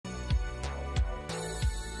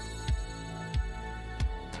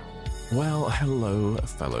Well, hello,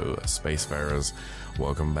 fellow spacefarers.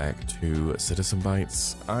 Welcome back to Citizen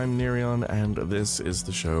Bytes. I'm Nerion, and this is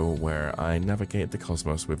the show where I navigate the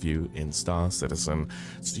cosmos with you in Star Citizen,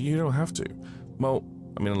 so you don't have to. Well,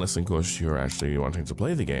 I mean, unless, of course, you're actually wanting to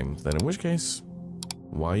play the game, then in which case,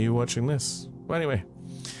 why are you watching this? Well, anyway,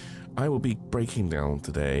 I will be breaking down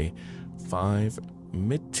today 5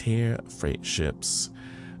 mid-tier freight ships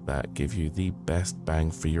that give you the best bang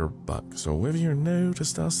for your buck. So whether you're new to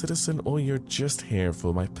Star Citizen or you're just here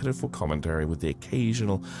for my pitiful commentary with the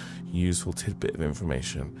occasional useful tidbit of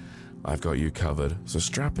information, I've got you covered. So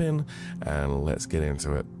strap in and let's get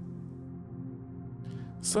into it.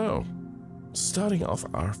 So, starting off,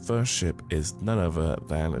 our first ship is none other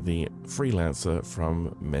than the Freelancer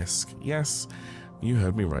from Misk. Yes, you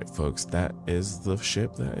heard me right, folks. That is the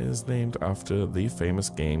ship that is named after the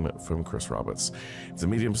famous game from Chris Roberts. It's a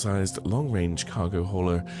medium-sized, long-range cargo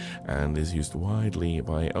hauler and is used widely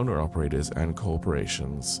by owner-operators and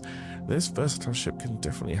corporations. This versatile ship can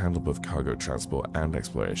definitely handle both cargo transport and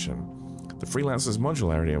exploration. The Freelancer's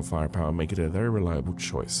modularity and firepower make it a very reliable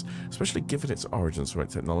choice, especially given its origins from a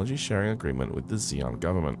technology-sharing agreement with the Xeon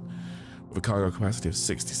government. With a cargo capacity of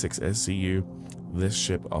 66 SCU, this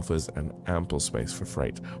ship offers an ample space for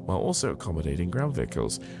freight, while also accommodating ground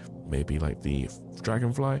vehicles, maybe like the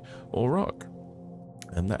Dragonfly or Rock.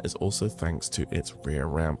 And that is also thanks to its rear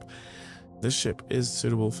ramp. This ship is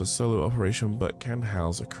suitable for solo operation, but can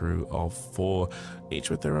house a crew of 4, each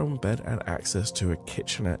with their own bed and access to a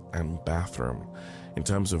kitchenette and bathroom. In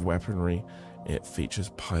terms of weaponry, it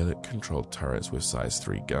features pilot-controlled turrets with size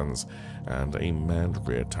 3 guns, and a manned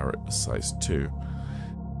rear turret with size 2.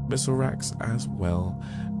 Missile racks, as well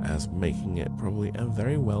as making it probably a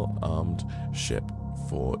very well-armed ship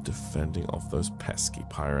for defending off those pesky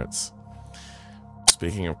pirates.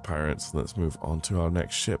 Speaking of pirates, let's move on to our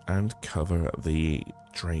next ship and cover the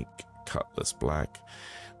Drake Cutlass Black,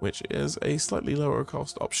 which is a slightly lower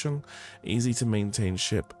cost option, easy to maintain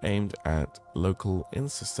ship aimed at local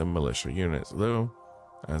in-system militia units, though,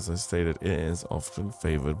 as I stated, it is often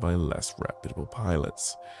favored by less reputable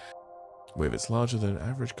pilots. With its larger than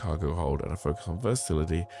average cargo hold and a focus on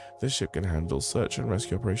versatility, this ship can handle search and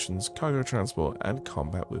rescue operations, cargo transport, and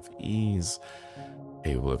combat with ease.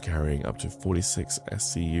 Capable of carrying up to 46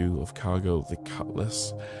 SCU of cargo, the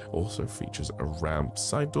Cutlass also features a ramp,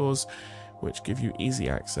 side doors, which give you easy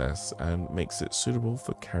access and makes it suitable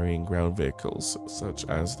for carrying ground vehicles such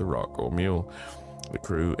as the Rock or Mule. The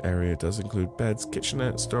crew area does include beds,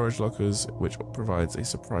 kitchenette, storage lockers, which provides a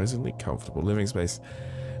surprisingly comfortable living space.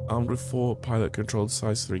 Armed with 4 pilot-controlled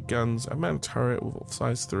size 3 guns, a manned turret with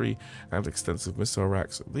size 3, and extensive missile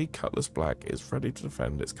racks, the Cutlass Black is ready to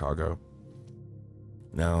defend its cargo.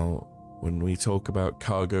 Now, when we talk about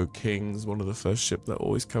cargo kings, one of the first ships that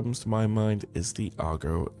always comes to my mind is the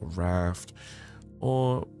Argo Raft,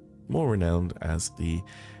 or more renowned as the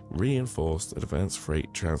Reinforced Advanced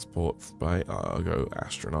Freight Transport by Argo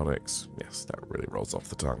Astronautics. Yes, that really rolls off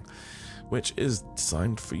the tongue. Which is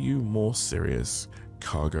designed for you more serious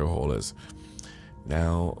cargo haulers.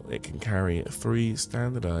 Now, it can carry 3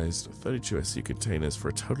 standardized 32 SCU containers for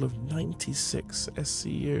a total of 96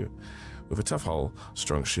 SCU. With a tough hull,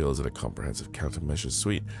 strong shields, and a comprehensive countermeasures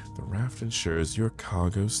suite, the raft ensures your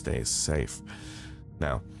cargo stays safe.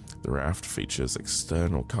 Now, the raft features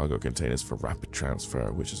external cargo containers for rapid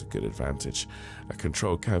transfer, which is a good advantage, a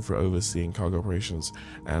control cab for overseeing cargo operations,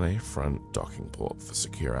 and a front docking port for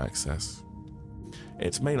secure access.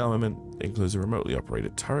 Its main armament includes a remotely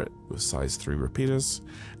operated turret with size 3 repeaters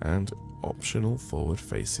and optional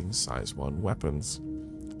forward-facing size 1 weapons.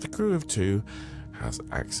 The crew of 2 has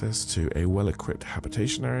access to a well-equipped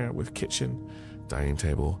habitation area with kitchen, dining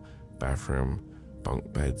table, bathroom,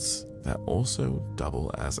 bunk beds that also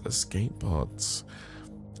double as escape pods.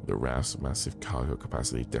 The raft's massive cargo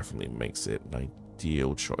capacity definitely makes it an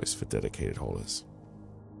ideal choice for dedicated haulers.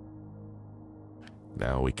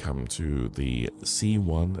 Now we come to the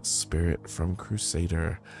C1 Spirit from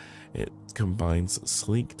Crusader. It combines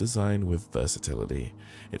sleek design with versatility.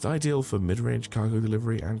 It's ideal for mid-range cargo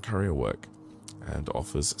delivery and courier work, and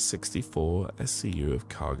offers 64 SCU of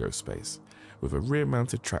cargo space, with a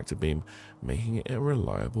rear-mounted tractor beam, making it a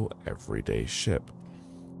reliable everyday ship.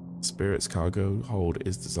 Spirit's cargo hold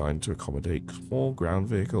is designed to accommodate small ground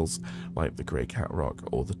vehicles like the Grey Cat Rock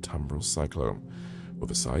or the Tumbril Cyclone. With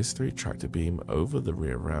a size 3 tractor beam over the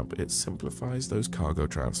rear ramp, it simplifies those cargo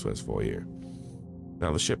transfers for you.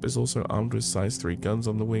 Now, the ship is also armed with size 3 guns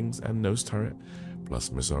on the wings and nose turret, plus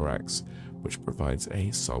missile racks, which provides a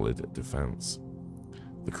solid defense.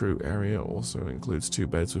 The crew area also includes 2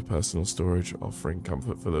 beds with personal storage, offering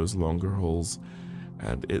comfort for those longer hauls,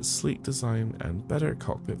 and its sleek design and better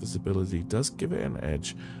cockpit visibility does give it an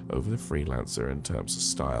edge over the Freelancer in terms of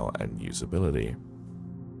style and usability.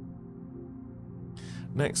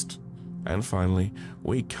 Next, and finally,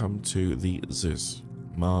 we come to the Zeus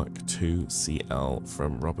Mark II CL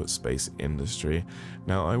from Robert Space Industry.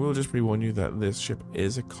 Now, I will just pre-warn you that this ship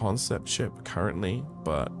is a concept ship currently,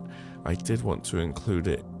 but I did want to include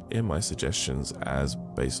it in my suggestions as,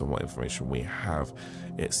 based on what information we have,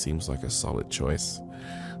 it seems like a solid choice.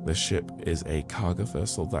 The ship is a cargo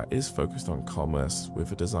vessel that is focused on commerce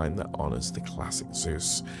with a design that honors the classic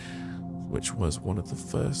Zeus, which was one of the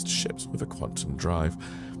first ships with a quantum drive.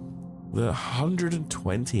 The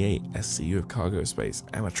 128 SCU of cargo space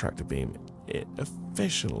and a tractor beam, it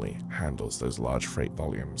efficiently handles those large freight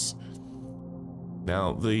volumes.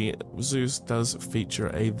 Now, the Zeus does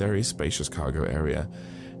feature a very spacious cargo area.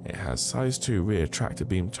 It has size 2 rear tractor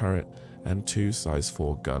beam turret and 2 size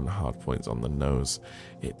 4 gun hardpoints on the nose.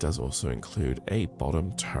 It does also include a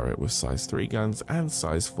bottom turret with size 3 guns and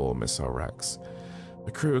size 4 missile racks.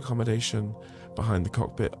 The crew accommodation behind the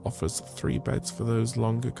cockpit offers 3 beds for those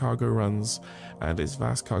longer cargo runs, and its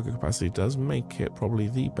vast cargo capacity does make it probably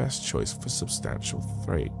the best choice for substantial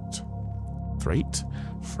freight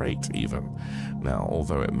even. Now,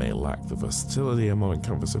 although it may lack the versatility and modern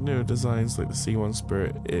comforts of newer designs like the C1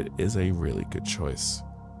 Spirit, it is a really good choice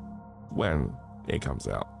when it comes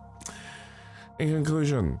out. In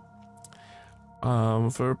conclusion,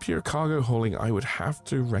 for pure cargo hauling, I would have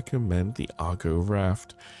to recommend the Argo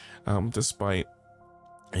Raft. Despite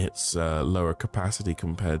its lower capacity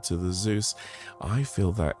compared to the Zeus, I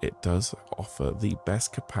feel that it does offer the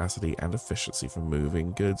best capacity and efficiency for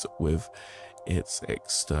moving goods with its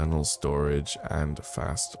external storage and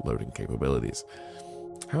fast loading capabilities.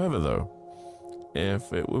 However, though,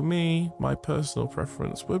 if it were me, my personal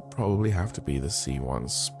preference would probably have to be the C1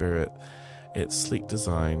 Spirit. Its sleek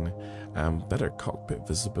design and better cockpit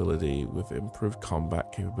visibility with improved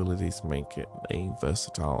combat capabilities make it a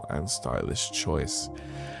versatile and stylish choice.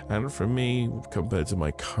 And for me, compared to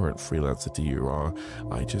my current Freelancer DUR,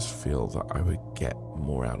 I just feel that I would get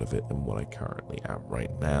more out of it than what I currently am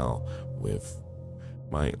right now with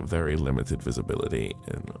my very limited visibility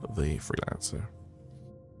in the Freelancer.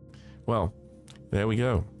 Well, there we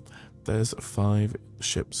go. There's 5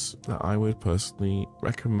 ships that I would personally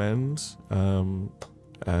recommend.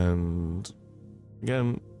 And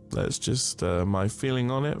again, that's just my feeling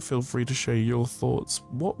on it. Feel free to share your thoughts.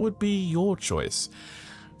 What would be your choice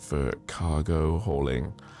for cargo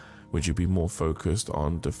hauling? Would you be more focused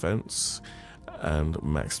on defense and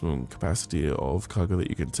maximum capacity of cargo that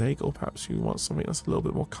you can take, or perhaps you want something that's a little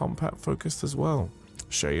bit more compact focused as well?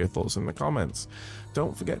 Share your thoughts in the comments.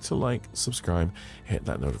 Don't forget to like, subscribe, hit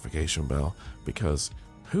that notification bell, because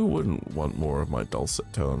who wouldn't want more of my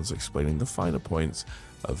dulcet tones explaining the finer points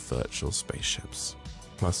of virtual spaceships?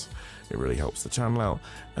 Plus, it really helps the channel out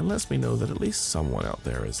and lets me know that at least someone out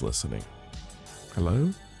there is listening.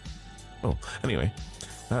 Hello? Oh, anyway,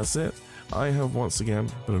 that's it. I have once again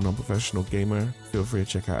been a non-professional gamer. Feel free to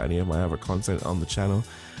check out any of my other content on the channel,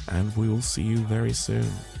 and we will see you very soon.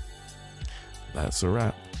 That's a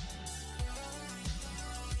wrap.